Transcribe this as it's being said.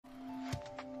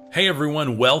Hey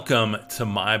everyone, welcome to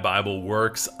My Bible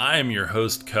Works. I am your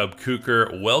host, Cub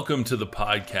Kuker. Welcome to the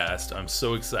podcast. I'm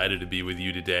so excited to be with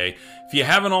you today. If you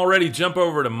haven't already, jump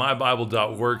over to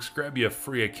mybible.works, grab you a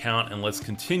free account, and let's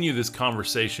continue this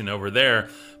conversation over there.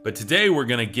 But today we're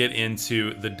going to get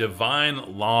into the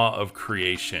divine law of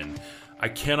creation. I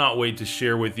cannot wait to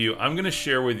share with you. I'm going to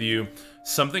share with you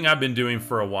something I've been doing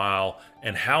for a while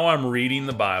and how I'm reading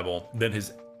the Bible that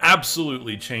has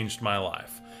absolutely changed my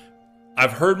life.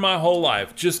 I've heard my whole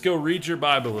life, just go read your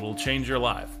Bible, it'll change your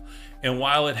life. And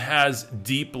while it has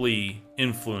deeply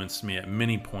influenced me at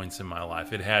many points in my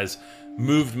life, it has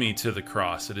moved me to the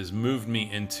cross. It has moved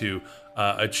me into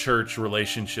a church,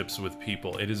 relationships with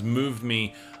people. It has moved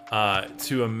me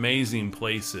to amazing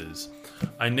places.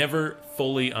 I never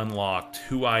fully unlocked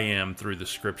who I am through the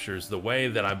scriptures the way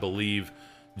that I believe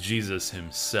Jesus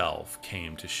himself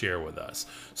came to share with us.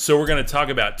 So we're going to talk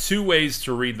about two ways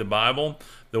to read the Bible,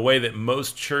 the way that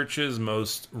most churches,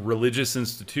 most religious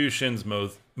institutions,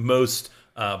 most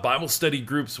Bible study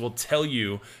groups will tell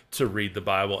you to read the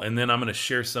Bible. And then I'm going to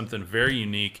share something very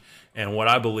unique and what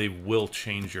I believe will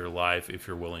change your life if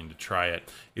you're willing to try it.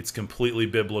 It's completely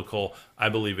biblical. I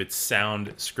believe it's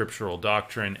sound scriptural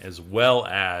doctrine as well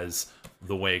as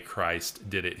the way Christ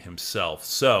did it himself.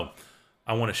 So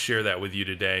I want to share that with you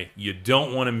today. You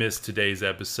don't want to miss today's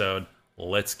episode.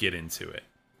 Let's get into it.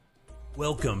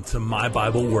 Welcome to My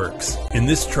Bible Works. In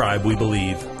this tribe, we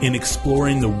believe in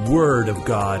exploring the Word of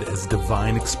God as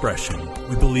divine expression.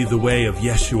 We believe the way of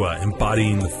Yeshua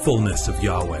embodying the fullness of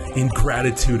Yahweh. In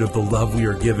gratitude of the love we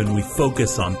are given, we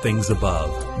focus on things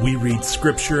above. We read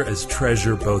Scripture as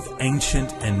treasure, both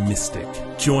ancient and mystic.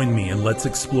 Join me and let's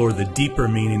explore the deeper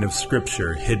meaning of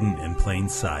Scripture hidden in plain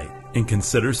sight. And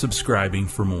consider subscribing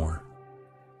for more.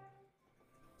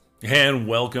 And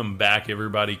welcome back,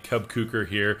 everybody. Cub Kuker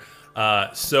here.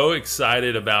 So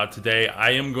excited about today.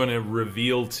 I am going to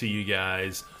reveal to you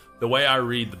guys the way I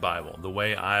read the Bible, the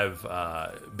way I've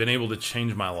been able to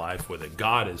change my life with it.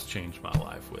 God has changed my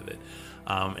life with it.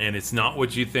 And it's not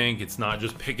what you think. It's not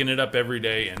just picking it up every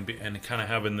day and kind of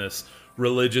having this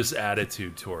religious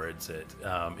attitude towards it.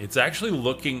 It's actually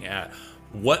looking at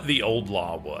what the old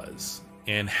law was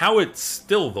and how it's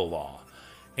still the law.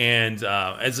 And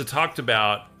as I talked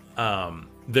about,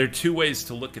 there are two ways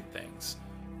to look at things.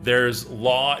 There's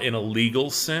law in a legal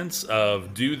sense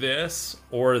of do this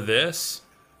or this.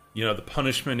 You know, the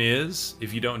punishment is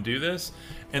if you don't do this.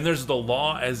 And there's the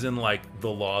law as in like the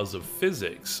laws of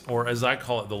physics, or as I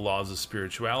call it, the laws of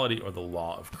spirituality or the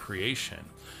law of creation.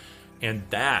 And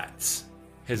that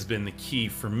has been the key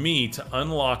for me to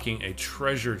unlocking a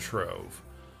treasure trove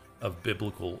of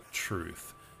biblical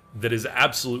truth that has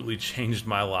absolutely changed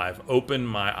my life, opened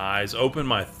my eyes, opened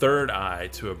my third eye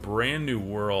to a brand new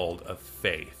world of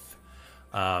faith.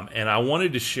 And I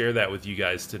wanted to share that with you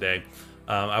guys today.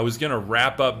 I was going to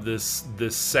wrap up this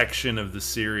section of the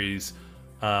series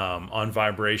on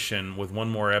vibration with one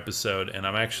more episode, and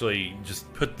I'm actually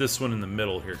just put this one in the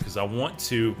middle here because I want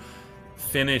to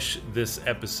finish this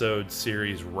episode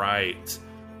series right.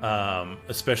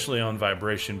 Especially on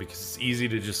vibration, because it's easy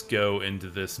to just go into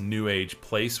this new age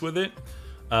place with it.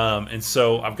 And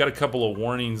so I've got a couple of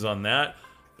warnings on that,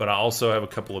 but I also have a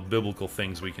couple of biblical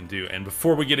things we can do. And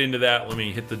before we get into that, let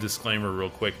me hit the disclaimer real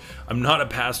quick. I'm not a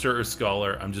pastor or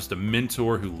scholar. I'm just a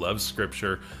mentor who loves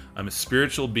Scripture. I'm a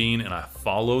spiritual being, and I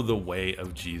follow the way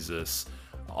of Jesus.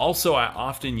 Also, I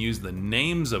often use the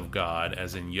names of God,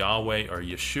 as in Yahweh or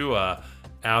Yeshua,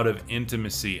 out of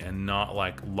intimacy and not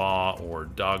like law or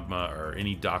dogma or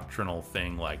any doctrinal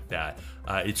thing like that.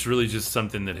 It's really just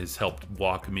something that has helped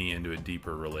walk me into a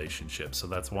deeper relationship. So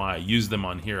that's why I use them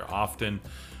on here often.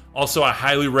 Also, I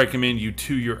highly recommend you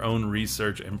do your own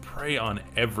research and pray on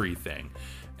everything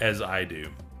as I do.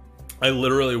 I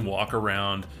literally walk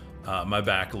around my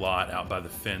back lot out by the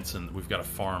fence, and we've got a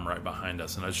farm right behind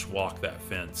us, and I just walk that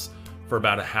fence for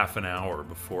about a half an hour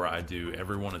before I do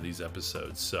every one of these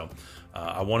episodes. So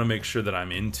I want to make sure that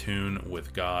I'm in tune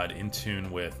with God, in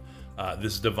tune with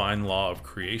this divine law of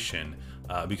creation,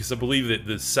 because I believe that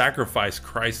the sacrifice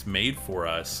Christ made for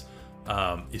us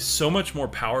is so much more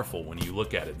powerful when you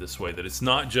look at it this way, that it's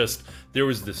not just there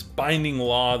was this binding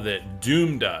law that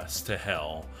doomed us to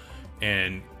hell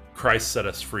and Christ set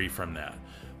us free from that,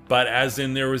 but as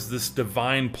in there was this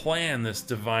divine plan, this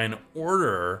divine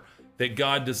order that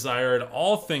God desired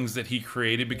all things that he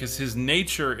created, because his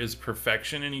nature is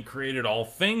perfection and he created all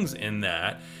things in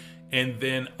that. And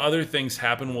then other things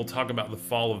happen. We'll talk about the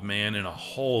fall of man in a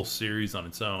whole series on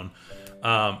its own.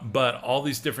 But all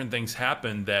these different things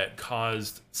happened that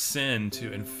caused sin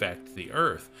to infect the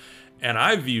earth. And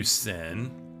I view sin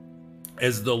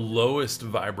as the lowest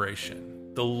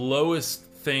vibration, the lowest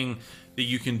thing that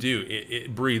you can do.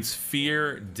 It breeds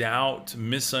fear, doubt,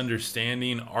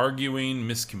 misunderstanding, arguing,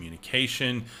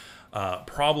 miscommunication,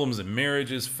 problems in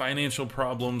marriages, financial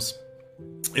problems.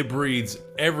 It breeds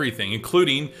everything,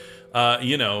 including,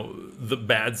 the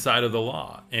bad side of the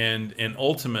law, and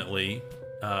ultimately,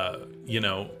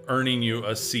 earning you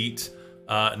a seat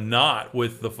not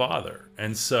with the Father.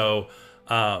 And so,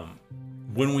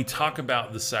 when we talk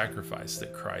about the sacrifice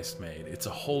that Christ made, it's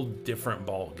a whole different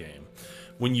ball game.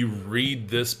 When you read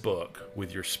this book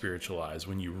with your spiritual eyes,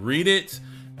 when you read it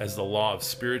as the law of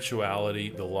spirituality,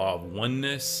 the law of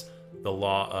oneness, the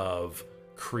law of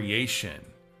creation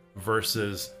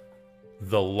versus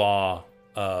the law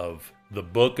of the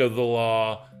book of the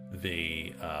law,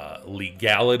 the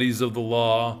legalities of the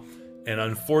law. And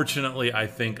unfortunately, I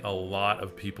think a lot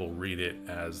of people read it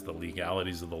as the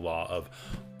legalities of the law of,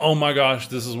 oh my gosh,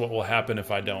 this is what will happen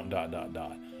if I don't ...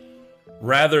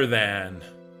 rather than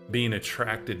being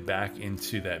attracted back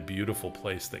into that beautiful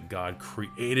place that God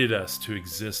created us to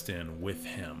exist in with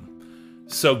Him.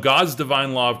 So God's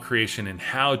divine law of creation and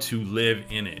how to live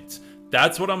in it.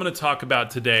 That's what I'm going to talk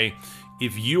about today.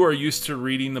 If you are used to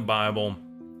reading the Bible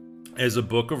as a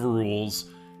book of rules,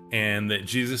 and that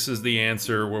Jesus is the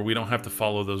answer where we don't have to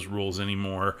follow those rules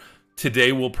anymore,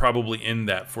 today will probably end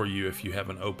that for you if you have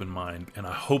an open mind. And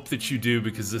I hope that you do,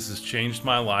 because this has changed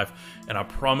my life, and I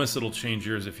promise it'll change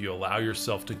yours if you allow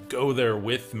yourself to go there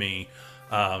with me,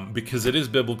 because it is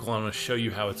biblical. I'm going to show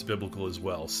you how it's biblical as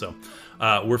well. So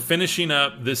we're finishing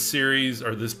up this series,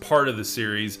 or this part of the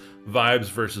series, Vibes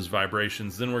versus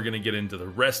Vibrations. Then we're going to get into the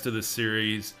rest of the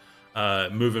series,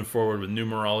 moving forward with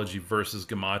numerology versus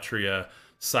gematria,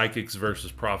 psychics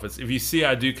versus prophets. If you see,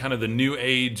 I do kind of the new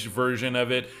age version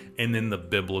of it and then the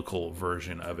biblical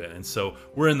version of it. And so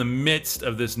we're in the midst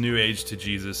of this New Age to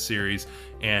Jesus series,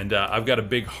 and I've got a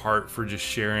big heart for just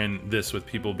sharing this with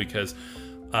people, because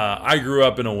I grew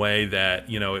up in a way that,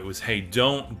 it was, hey,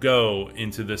 don't go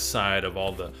into this side of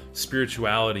all the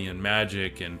spirituality and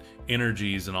magic and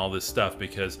energies and all this stuff,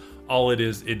 because all it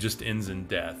is, it just ends in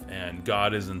death, and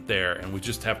God isn't there, and we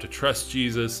just have to trust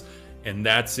Jesus, and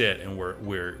that's it. And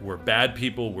we're bad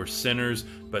people, we're sinners,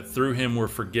 but through Him we're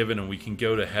forgiven, and we can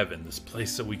go to heaven, this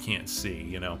place that we can't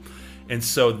see, And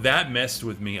so that messed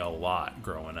with me a lot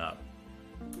growing up,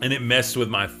 and it messed with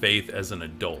my faith as an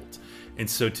adult. And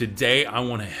so today I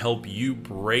want to help you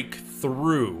break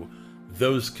through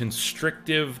those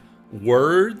constrictive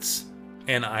words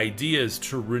and ideas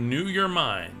to renew your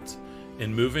mind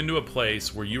and move into a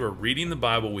place where you are reading the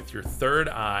Bible with your third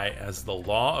eye as the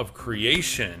law of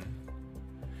creation,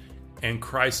 and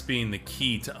Christ being the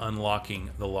key to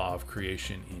unlocking the law of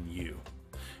creation in you.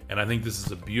 And I think this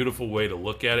is a beautiful way to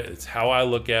look at it. It's how I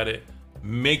look at it.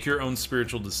 Make your own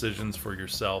spiritual decisions for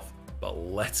yourself. But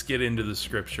let's get into the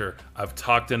scripture. I've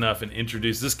talked enough and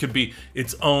introduced. This could be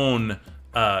its own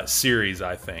series,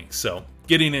 I think. So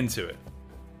getting into it.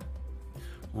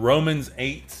 Romans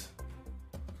 8,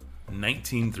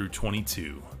 19 through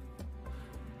 22.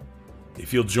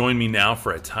 If you'll join me now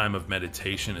for a time of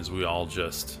meditation as we all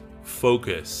just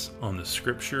focus on the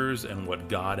scriptures and what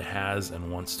God has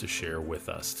and wants to share with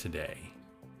us today.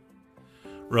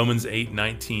 Romans 8,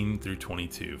 19 through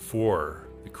 22. For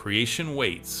the creation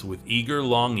waits with eager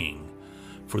longing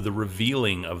for the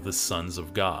revealing of the sons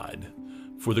of God.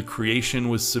 For the creation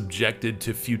was subjected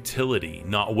to futility,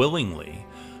 not willingly,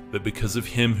 but because of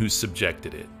Him who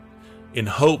subjected it, in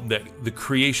hope that the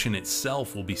creation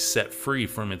itself will be set free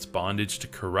from its bondage to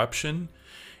corruption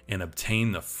and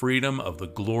obtain the freedom of the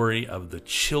glory of the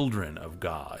children of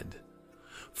God.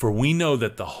 For we know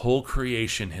that the whole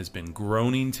creation has been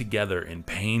groaning together in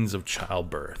pains of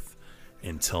childbirth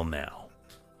until now.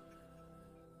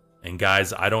 And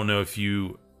guys, I don't know if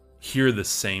you hear the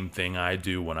same thing I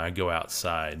do when I go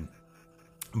outside,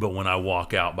 but when I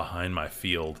walk out behind my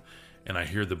field and I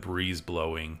hear the breeze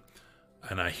blowing,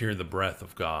 and I hear the breath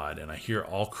of God, and I hear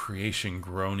all creation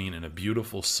groaning in a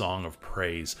beautiful song of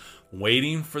praise,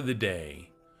 waiting for the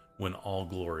day when all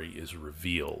glory is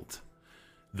revealed.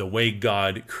 The way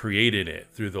God created it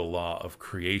through the law of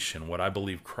creation, what I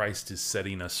believe Christ is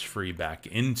setting us free back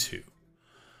into.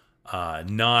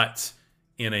 Not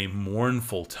in a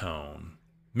mournful tone.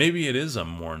 Maybe it is a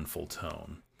mournful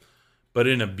tone, but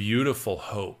in a beautiful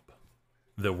hope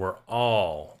that we're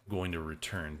all going to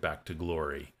return back to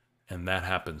glory. And that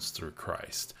happens through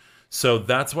Christ. So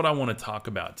that's what I want to talk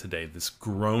about today, this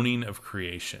groaning of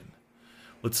creation.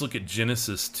 Let's look at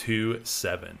Genesis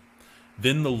 2:7.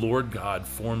 Then the Lord God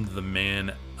formed the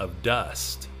man of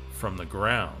dust from the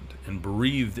ground and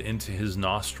breathed into his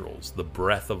nostrils the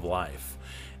breath of life,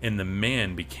 and the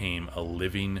man became a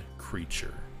living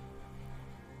creature.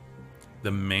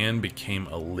 the man became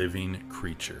a living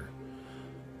creature,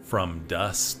 from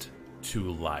dust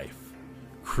to life.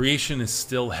 Creation is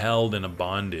still held in a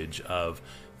bondage of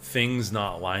things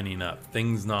not lining up,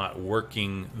 things not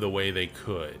working the way they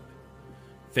could.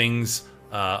 Things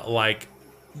like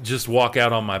just walk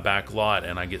out on my back lot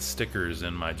and I get stickers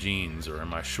in my jeans or in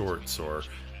my shorts or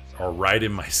right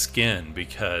in my skin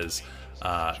because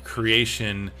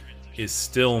creation is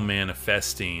still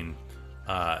manifesting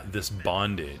this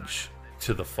bondage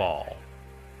to the fall,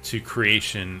 to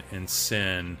creation and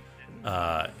sin,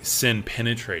 sin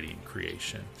penetrating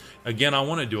creation. Again, I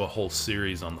want to do a whole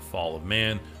series on the fall of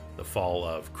man, the fall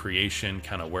of creation,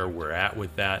 kind of where we're at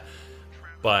with that.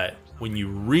 But when you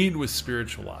read with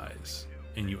spiritual eyes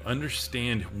and you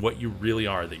understand what you really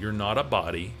are, that you're not a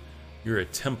body, you're a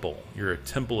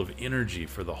temple of energy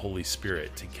for the Holy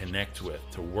Spirit to connect with,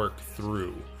 to work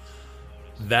through,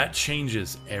 that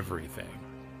changes everything.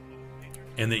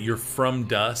 And that you're from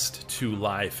dust to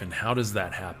life. And how does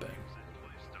that happen?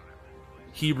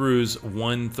 Hebrews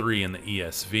 1:3 in the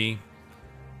ESV.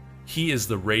 He is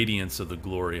the radiance of the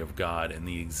glory of God and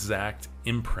the exact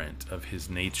imprint of his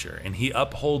nature. And he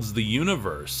upholds the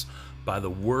universe by the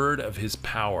word of his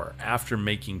power. After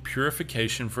making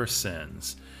purification for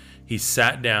sins, he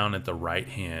sat down at the right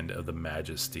hand of the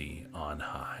Majesty on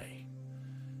high.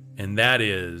 And that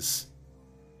is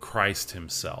Christ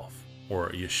himself, or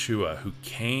Yeshua, who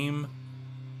came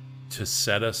to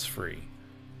set us free,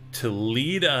 to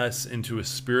lead us into a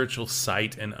spiritual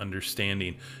sight and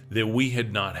understanding that we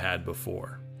had not had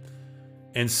before.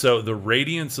 And so the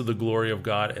radiance of the glory of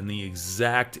God and the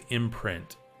exact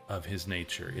imprint of his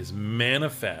nature is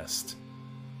manifest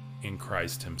in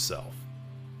Christ himself.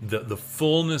 The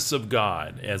fullness of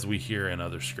God, as we hear in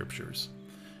other scriptures.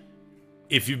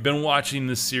 If you've been watching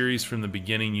this series from the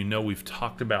beginning, you know we've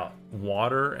talked about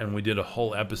water, and we did a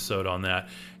whole episode on that,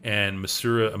 and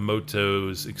Masaru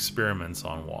Emoto's experiments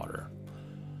on water.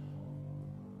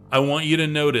 I want you to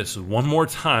notice one more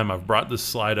time, I've brought this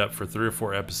slide up for 3 or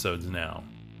 4 episodes now,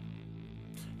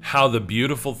 how the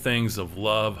beautiful things of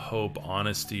love, hope,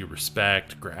 honesty,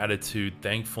 respect, gratitude,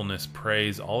 thankfulness,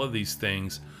 praise, all of these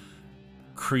things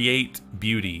create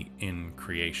beauty in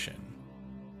creation.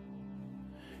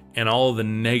 And all of the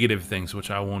negative things,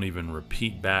 which I won't even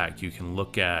repeat back, you can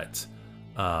look at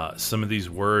some of these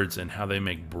words and how they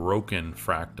make broken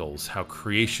fractals, how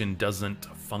creation doesn't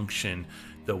function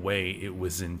the way it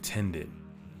was intended.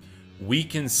 We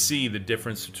can see the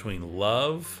difference between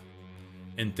love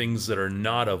and things that are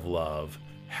not of love,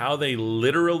 how they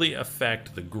literally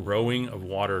affect the growing of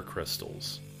water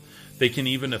crystals. They can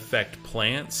even affect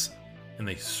plants, and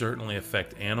they certainly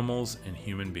affect animals and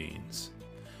human beings.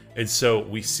 And so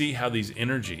we see how these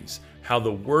energies, how the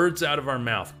words out of our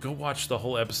mouth, go watch the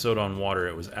whole episode on water.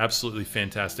 It was absolutely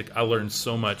fantastic. I learned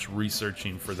so much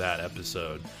researching for that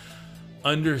episode.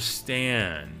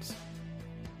 Understand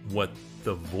what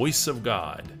the voice of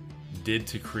God did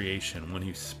to creation when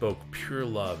he spoke pure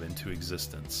love into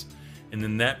existence. And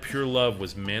then that pure love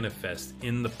was manifest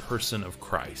in the person of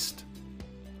Christ,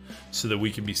 so that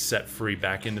we can be set free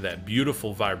back into that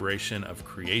beautiful vibration of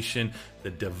creation, the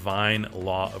divine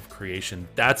law of creation.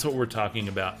 That's what we're talking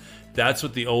about. That's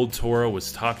what the Old Torah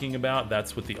was talking about.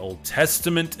 That's what the Old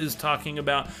Testament is talking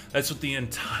about. That's what the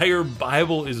entire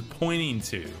Bible is pointing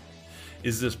to,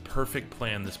 is this perfect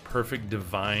plan, this perfect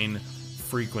divine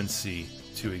frequency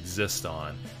to exist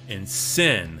on. And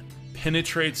sin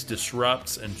penetrates,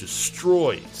 disrupts, and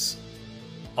destroys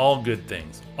all good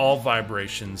things, all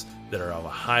vibrations that are of a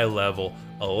high level,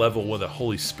 a level where the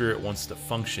Holy Spirit wants to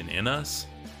function in us.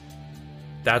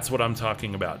 That's what I'm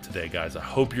talking about today, guys. I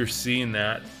hope you're seeing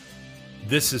that.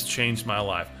 This has changed my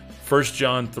life. 1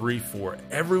 John 3:4.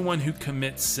 Everyone who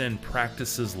commits sin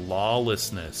practices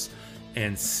lawlessness,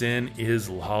 and sin is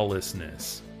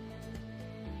lawlessness.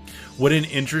 What an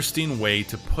interesting way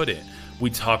to put it. We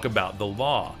talk about the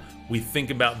law. We think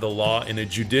about the law in a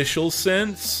judicial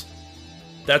sense.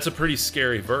 That's a pretty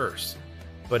scary verse.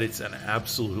 But it's an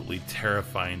absolutely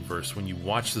terrifying verse. When you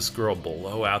watch this girl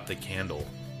blow out the candle,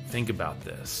 think about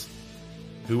this.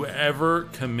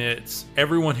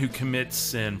 Everyone who commits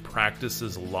sin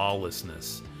practices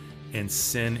lawlessness, and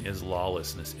sin is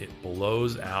lawlessness. It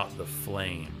blows out the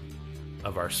flame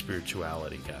of our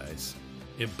spirituality, guys.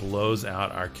 It blows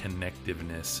out our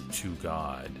connectiveness to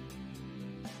God.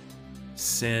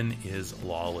 Sin is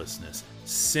lawlessness.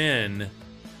 Sin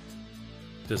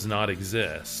does not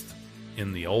exist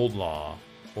in the old law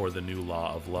or the new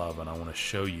law of love, and I want to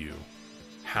show you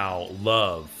how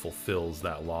love fulfills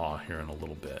that law here in a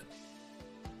little bit.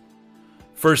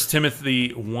 First Timothy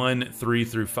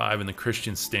 1:3-5 in the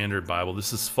Christian Standard Bible.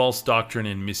 This is false doctrine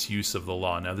and misuse of the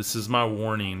law. Now, this is my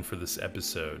warning for this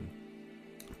episode.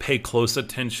 Pay close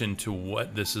attention to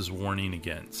what this is warning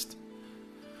against.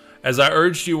 As I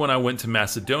urged you when I went to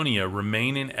Macedonia,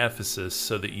 remain in Ephesus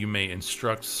so that you may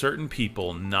instruct certain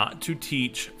people not to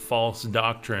teach false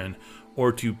doctrine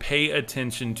or to pay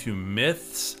attention to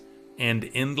myths and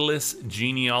endless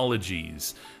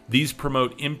genealogies. These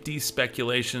promote empty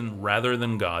speculation rather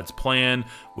than God's plan,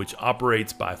 which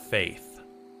operates by faith.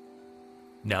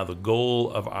 Now, the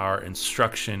goal of our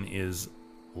instruction is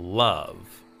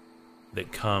love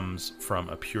that comes from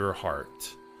a pure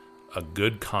heart, a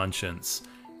good conscience,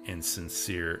 and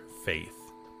sincere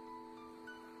faith.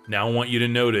 Now, I want you to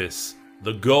notice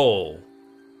the goal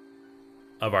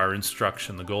of our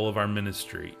instruction, the goal of our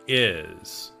ministry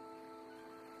is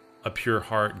a pure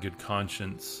heart, good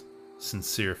conscience,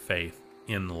 sincere faith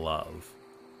in love.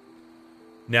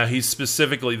 Now, he's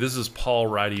specifically, this is Paul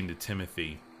writing to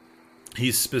Timothy.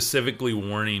 He's specifically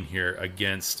warning here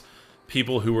against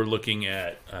people who were looking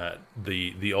at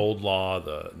the old law,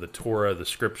 the Torah, the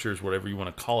scriptures, whatever you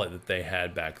want to call it, that they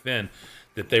had back then,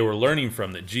 that they were learning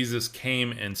from, that Jesus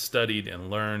came and studied and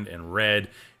learned and read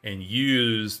and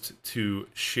used to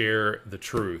share the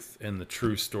truth and the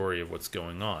true story of what's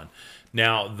going on.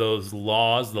 Now, those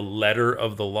laws, the letter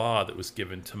of the law that was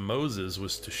given to Moses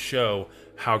was to show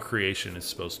how creation is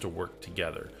supposed to work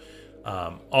together.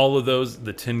 All of those,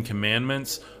 the 10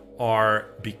 Commandments, are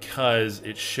because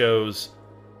it shows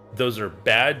those are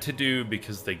bad to do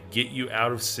because they get you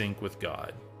out of sync with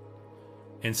God.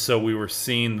 And so we were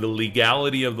seeing the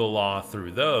legality of the law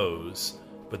through those,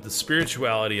 but the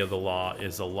spirituality of the law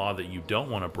is a law that you don't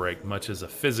want to break, much as a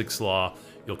physics law.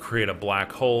 You'll create a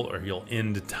black hole, or you'll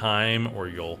end time, or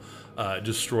you'll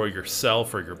destroy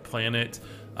yourself or your planet.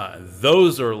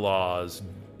 Those are laws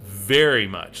very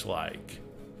much like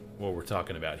what we're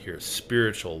talking about here,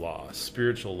 spiritual law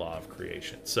of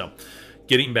creation. So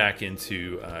getting back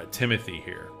into Timothy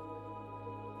here.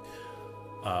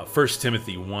 1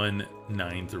 Timothy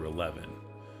 1:9-11.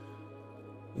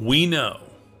 We know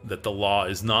that the law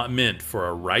is not meant for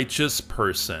a righteous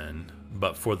person,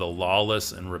 but for the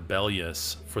lawless and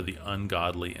rebellious, for the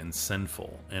ungodly and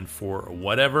sinful, and for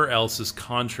whatever else is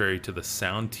contrary to the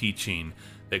sound teaching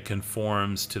that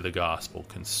conforms to the gospel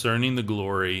concerning the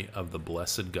glory of the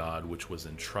blessed God, which was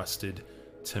entrusted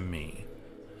to me.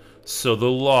 So the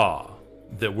law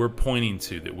that we're pointing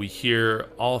to, that we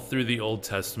hear all through the Old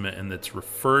Testament and that's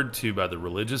referred to by the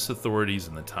religious authorities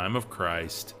in the time of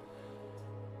Christ,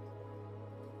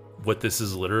 what this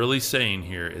is literally saying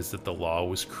here is that the law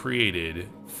was created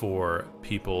for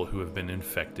people who have been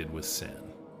infected with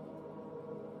sin,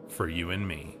 for you and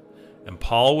me. And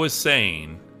Paul was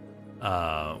saying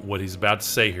what he's about to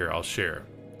say here, I'll share.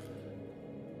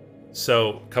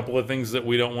 So, a couple of things that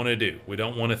we don't want to do. We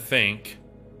don't want to think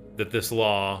that this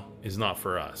law is not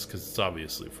for us, because it's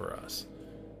obviously for us.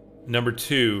 Number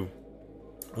two,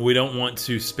 we don't want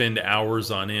to spend hours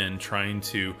on end trying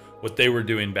to, what they were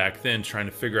doing back then, trying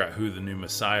to figure out who the new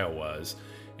Messiah was,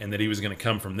 and that he was going to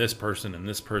come from this person and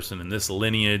this person and this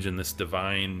lineage and this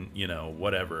divine,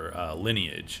 whatever,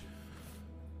 lineage.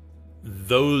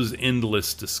 Those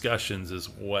endless discussions is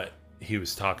what he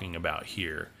was talking about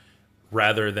here,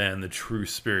 rather than the true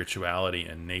spirituality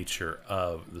and nature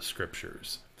of the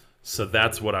scriptures. So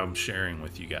that's what I'm sharing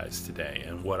with you guys today,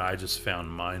 and what I just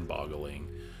found mind-boggling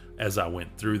as I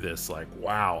went through this. Like,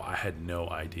 wow, I had no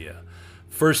idea.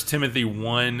 1 Timothy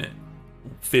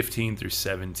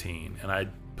 1:15-17, and I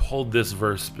pulled this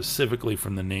verse specifically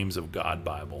from the Names of God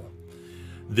Bible.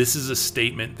 This is a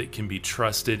statement that can be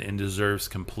trusted and deserves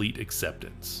complete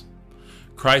acceptance.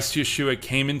 Christ Yeshua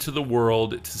came into the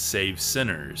world to save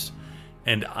sinners,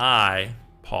 and I,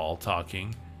 Paul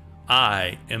talking,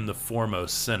 I am the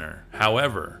foremost sinner.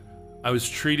 However, I was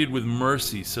treated with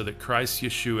mercy so that Christ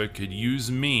Yeshua could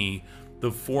use me,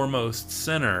 the foremost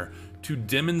sinner, to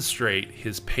demonstrate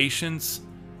his patience.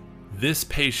 This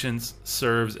patience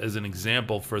serves as an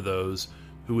example for those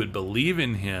who would believe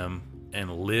in him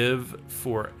and live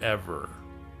forever.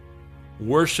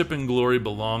 Worship and glory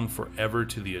belong forever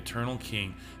to the eternal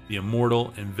King, the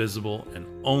immortal, invisible, and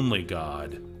only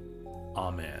God.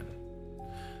 Amen.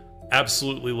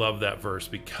 Absolutely love that verse,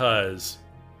 because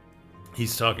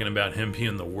he's talking about him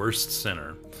being the worst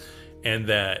sinner, and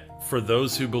that for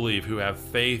those who believe, who have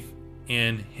faith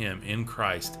in him, in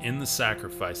Christ, in the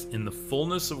sacrifice, in the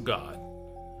fullness of God,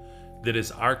 that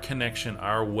is our connection,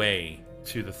 our way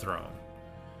to the throne,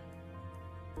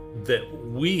 that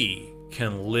we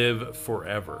can live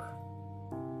forever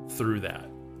through that.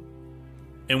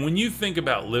 And when you think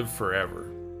about live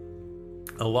forever,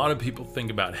 A lot of people think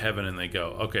about heaven and they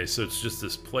go, okay, so it's just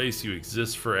this place, you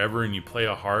exist forever and you play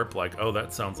a harp. Like, oh,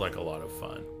 that sounds like a lot of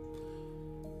fun.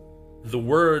 The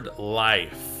word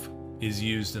life is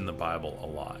used in the Bible a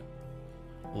lot.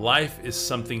 Life is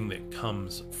something that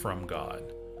comes from God.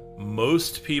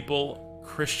 Most people,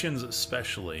 Christians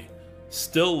especially,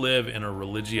 still live in a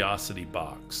religiosity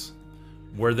box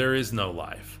where there is no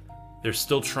life. They're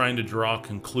still trying to draw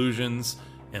conclusions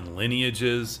and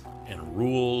lineages and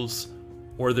rules,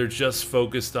 or they're just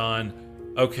focused on,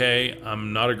 okay,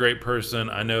 I'm not a great person,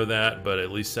 I know that, but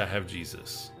at least I have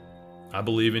Jesus. I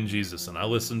believe in Jesus, and I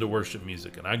listen to worship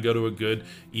music, and I go to a good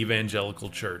evangelical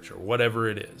church, or whatever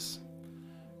it is.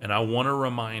 And I want to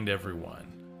remind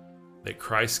everyone that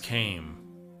Christ came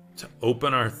to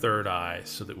open our third eye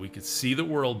so that we could see the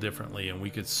world differently and we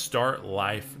could start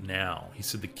life now. He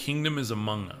said the kingdom is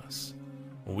among us.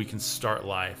 Well, we can start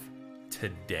life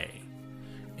today.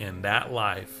 And that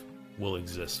life will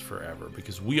exist forever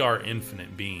because we are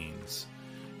infinite beings.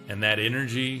 And that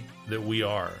energy that we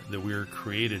are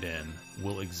created in,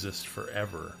 will exist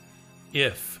forever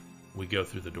if we go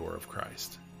through the door of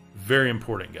Christ. Very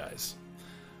important, guys.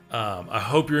 I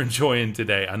hope you're enjoying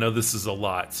today. I know this is a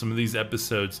lot. Some of these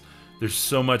episodes, there's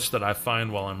so much that I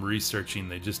find while I'm researching,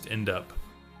 they just end up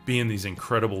being these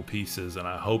incredible pieces, and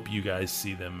I hope you guys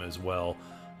see them as well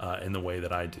in the way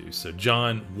that I do. So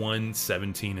John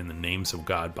 1:17 in the Names of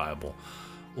God Bible.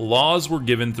 Laws were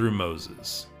given through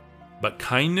Moses, but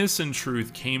kindness and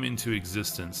truth came into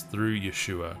existence through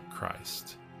Yeshua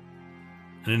Christ.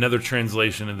 And another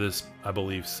translation of this, I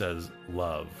believe, says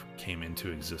love came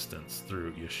into existence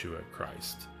through Yeshua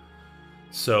Christ.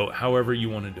 So however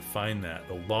you want to define that,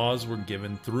 the laws were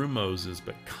given through Moses,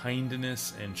 but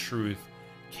kindness and truth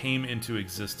came into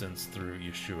existence through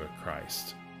Yeshua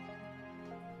Christ.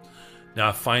 Now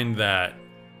I find that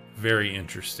very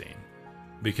interesting,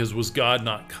 because was God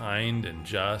not kind and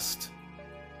just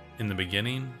in the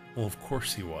beginning? Well, of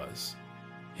course he was.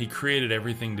 He created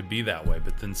everything to be that way,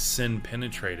 but then sin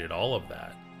penetrated all of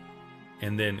that.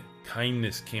 And then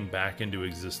kindness came back into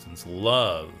existence.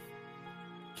 Love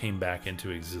came back into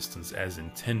existence as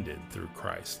intended through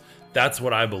Christ. That's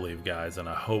what I believe, guys, and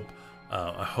I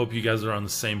hope you guys are on the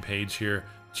same page here.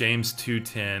 James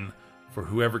 2:10, for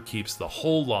whoever keeps the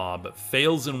whole law but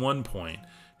fails in one point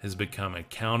has become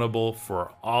accountable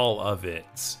for all of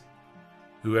it.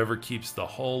 Whoever keeps the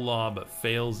whole law but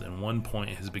fails in one point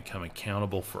has become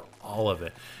accountable for all of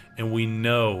it. And we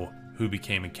know who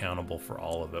became accountable for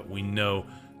all of it. We know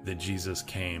that Jesus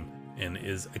came and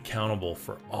is accountable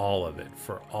for all of it,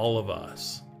 for all of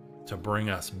us, to bring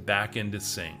us back into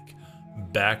sync,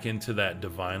 back into that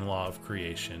divine law of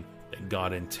creation that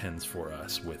God intends for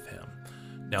us with him.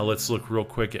 Now let's look real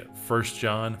quick at 1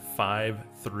 John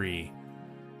 5:3.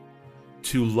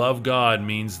 To love God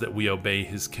means that we obey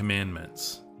his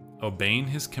commandments. Obeying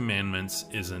his commandments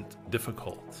isn't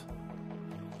difficult.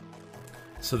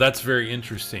 So that's very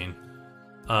interesting.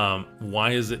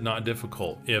 Why is it not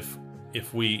difficult?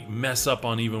 If we mess up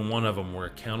on even one of them, we're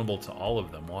accountable to all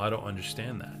of them. Well, I don't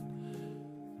understand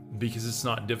that. Because it's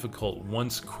not difficult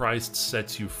once Christ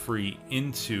sets you free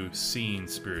into seeing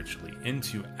spiritually,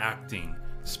 into acting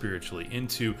spiritually,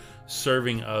 into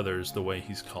serving others the way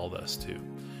he's called us to.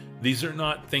 These are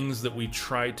not things that we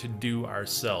try to do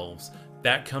ourselves.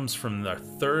 That comes from the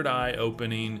third eye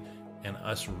opening and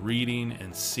us reading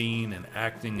and seeing and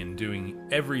acting and doing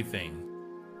everything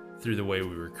through the way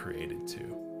we were created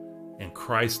to. And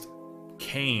Christ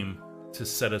came to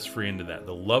set us free into that.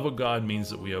 The love of God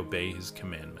means that we obey his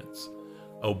commandments.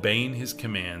 Obeying his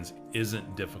commands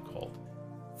isn't difficult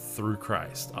through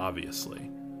Christ, obviously.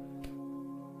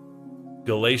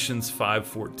 Galatians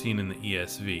 5:14 in the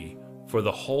ESV. For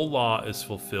the whole law is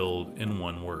fulfilled in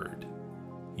one word.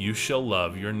 You shall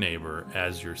love your neighbor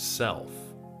as yourself.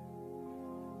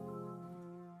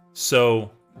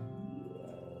 So,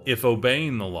 if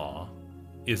obeying the law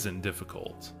isn't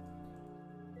difficult,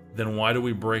 then why do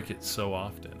we break it so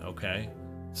often, okay?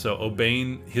 So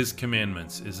obeying his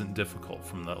commandments isn't difficult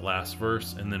from the last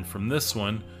verse, and then from this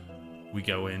one, we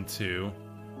go into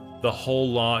the whole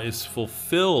law is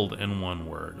fulfilled in one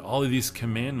word. All of these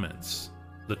commandments,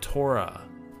 the Torah,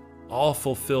 all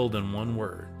fulfilled in one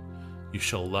word. You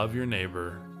shall love your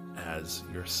neighbor as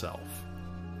yourself.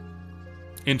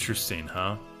 Interesting,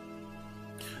 huh?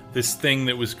 This thing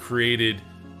that was created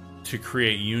to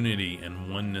create unity and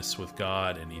oneness with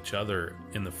God and each other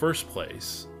in the first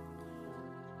place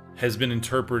has been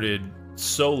interpreted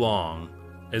so long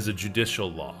as a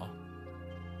judicial law.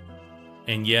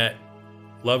 And yet,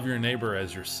 love your neighbor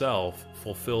as yourself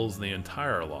fulfills the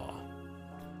entire law.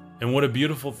 And what a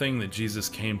beautiful thing that Jesus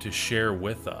came to share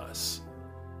with us.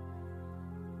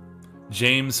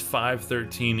 James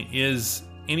 5:13, is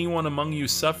anyone among you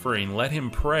suffering? Let him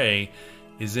pray.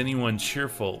 Is anyone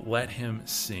cheerful? Let him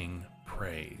sing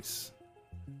praise.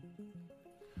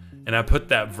 And I put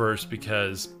that verse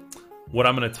because what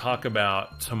I'm going to talk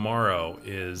about tomorrow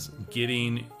is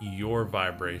getting your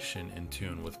vibration in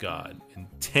tune with God. And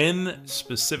 10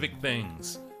 specific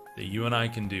things that you and I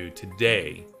can do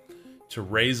today to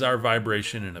raise our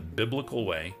vibration in a biblical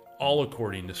way, all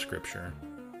according to Scripture,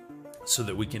 so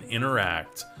that we can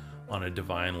interact on a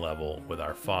divine level with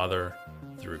our Father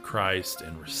through Christ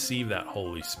and receive that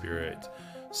Holy Spirit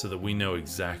so that we know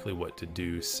exactly what to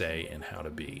do, say, and how to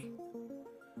be.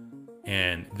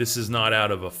 And this is not out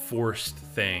of a forced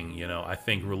thing. You know, I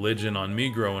think religion on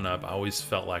me growing up, I always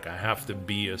felt like I have to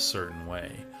be a certain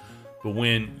way. But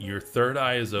when your third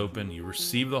eye is open, you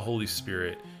receive the Holy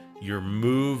Spirit, you're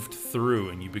moved through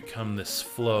and you become this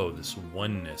flow, this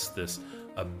oneness, this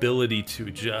ability to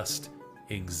just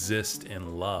exist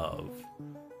in love.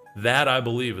 That, I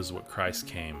believe, is what Christ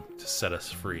came to set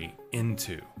us free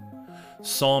into.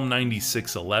 Psalm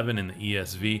 96:11 in the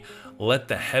ESV, let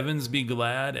the heavens be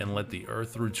glad and let the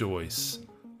earth rejoice.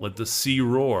 Let the sea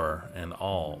roar and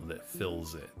all that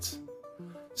fills it.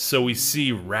 So we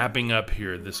see wrapping up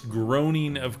here this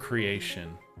groaning of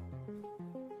creation,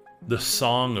 the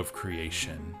song of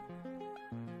creation,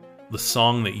 the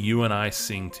song that you and I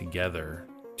sing together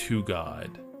to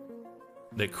God,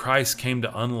 that Christ came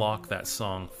to unlock that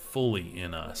song fully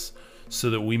in us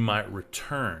so that we might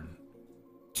return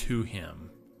to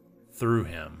Him, through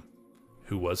Him,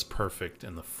 who was perfect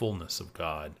in the fullness of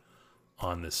God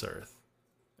on this earth.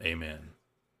 Amen.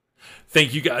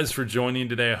 Thank you guys for joining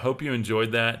today. I hope you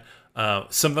enjoyed that.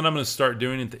 Something I'm going to start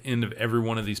doing at the end of every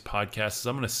one of these podcasts is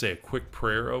I'm going to say a quick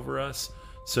prayer over us.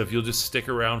 So if you'll just stick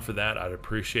around for that, I'd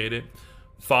appreciate it.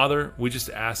 Father, we just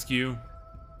ask you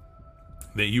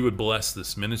that you would bless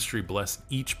this ministry, bless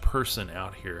each person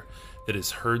out here that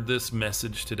has heard this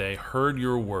message today, heard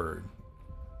your word,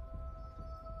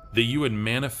 that you would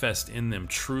manifest in them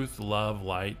truth, love,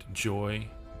 light, joy,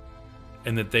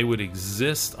 and that they would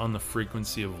exist on the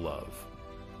frequency of love,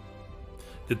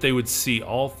 that they would see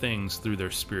all things through their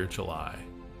spiritual eye,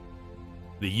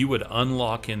 that you would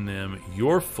unlock in them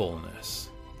your fullness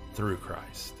through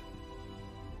Christ.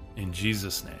 In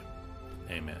Jesus' name,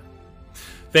 amen.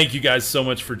 Thank you guys so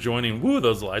much for joining. Woo,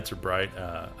 those lights are bright.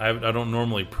 I don't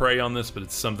normally pray on this, but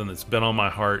it's something that's been on my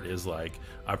heart, is like,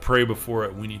 I pray before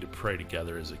it. We need to pray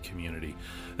together as a community.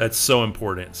 That's so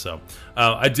important. So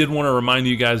I did want to remind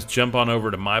you guys, jump on over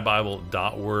to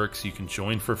mybible.works. You can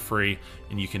join for free,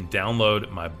 and you can download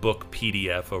my book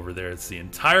PDF over there. It's the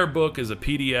entire book is a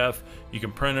PDF. You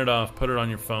can print it off, put it on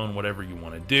your phone, whatever you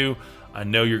want to do. I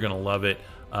know you're going to love it.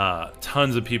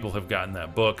 Tons of people have gotten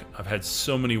that book. I've had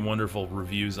so many wonderful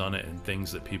reviews on it and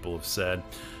things that people have said.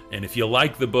 And if you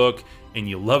like the book and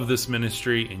you love this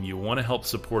ministry and you want to help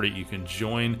support it, you can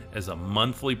join as a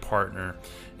monthly partner.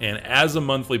 And as a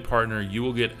monthly partner, you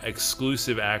will get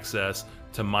exclusive access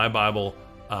to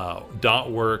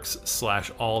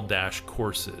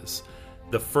mybible.works/all-courses.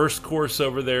 The first course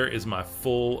over there is my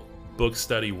full book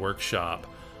study workshop.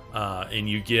 And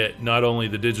you get not only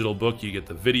the digital book, you get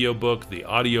the video book, the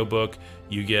audio book,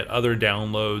 you get other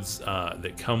downloads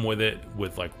that come with it,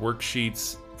 with like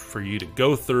worksheets for you to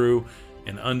go through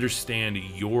and understand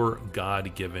your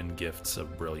God-given gifts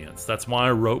of brilliance. That's why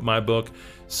I wrote my book,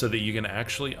 so that you can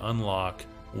actually unlock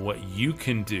what you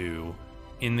can do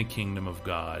in the kingdom of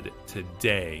God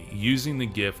today, using the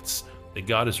gifts that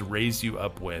God has raised you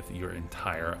up with your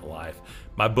entire life.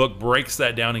 My book breaks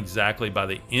that down exactly. By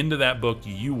the end of that book,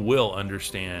 you will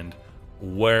understand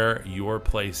where your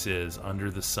place is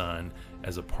under the sun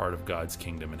as a part of God's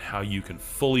kingdom and how you can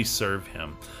fully serve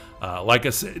Him. Like I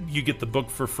said, you get the book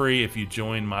for free if you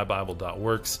join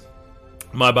mybible.works.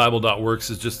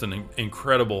 Mybible.works is just an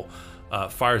incredible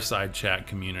fireside chat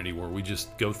community where we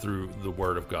just go through the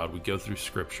Word of God. We go through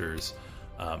scriptures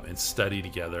and study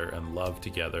together and love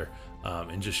together.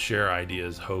 And just share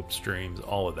ideas, hopes, dreams,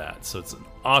 all of that. So it's an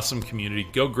awesome community.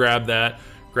 Go grab that.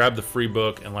 Grab the free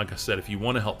book. And like I said, if you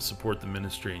want to help support the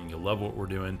ministry and you love what we're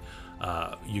doing,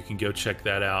 you can go check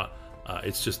that out.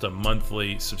 It's just a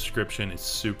monthly subscription. It's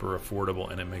super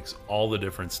affordable, and it makes all the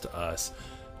difference to us.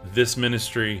 This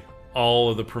ministry, all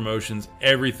of the promotions,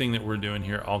 everything that we're doing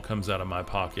here all comes out of my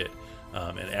pocket.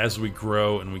 And as we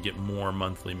grow and we get more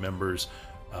monthly members,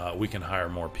 we can hire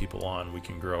more people on. We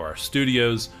can grow our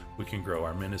studios. We can grow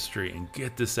our ministry and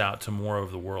get this out to more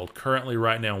of the world. Currently,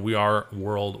 right now, we are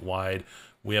worldwide.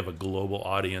 We have a global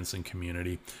audience and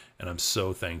community, and I'm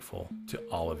so thankful to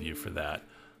all of you for that.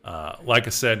 Like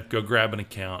I said, go grab an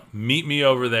account. Meet me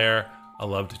over there. I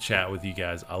love to chat with you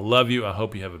guys. I love you. I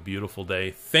hope you have a beautiful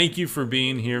day. Thank you for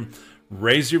being here.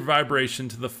 Raise your vibration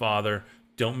to the Father.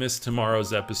 Don't miss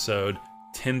tomorrow's episode.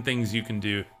 10 things you can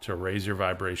do to raise your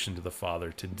vibration to the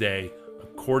Father today,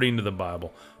 according to the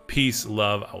Bible. Peace,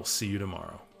 love. I will see you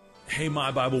tomorrow. Hey,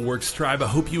 My Bible Works tribe, I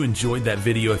hope you enjoyed that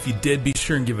video. If you did, be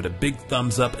sure and give it a big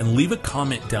thumbs up and leave a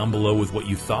comment down below with what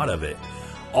you thought of it.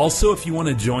 Also, if you want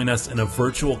to join us in a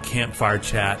virtual campfire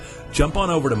chat, jump on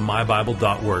over to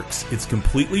mybible.works. It's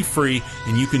completely free,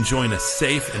 and you can join a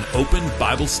safe and open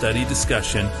Bible study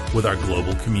discussion with our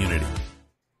global community.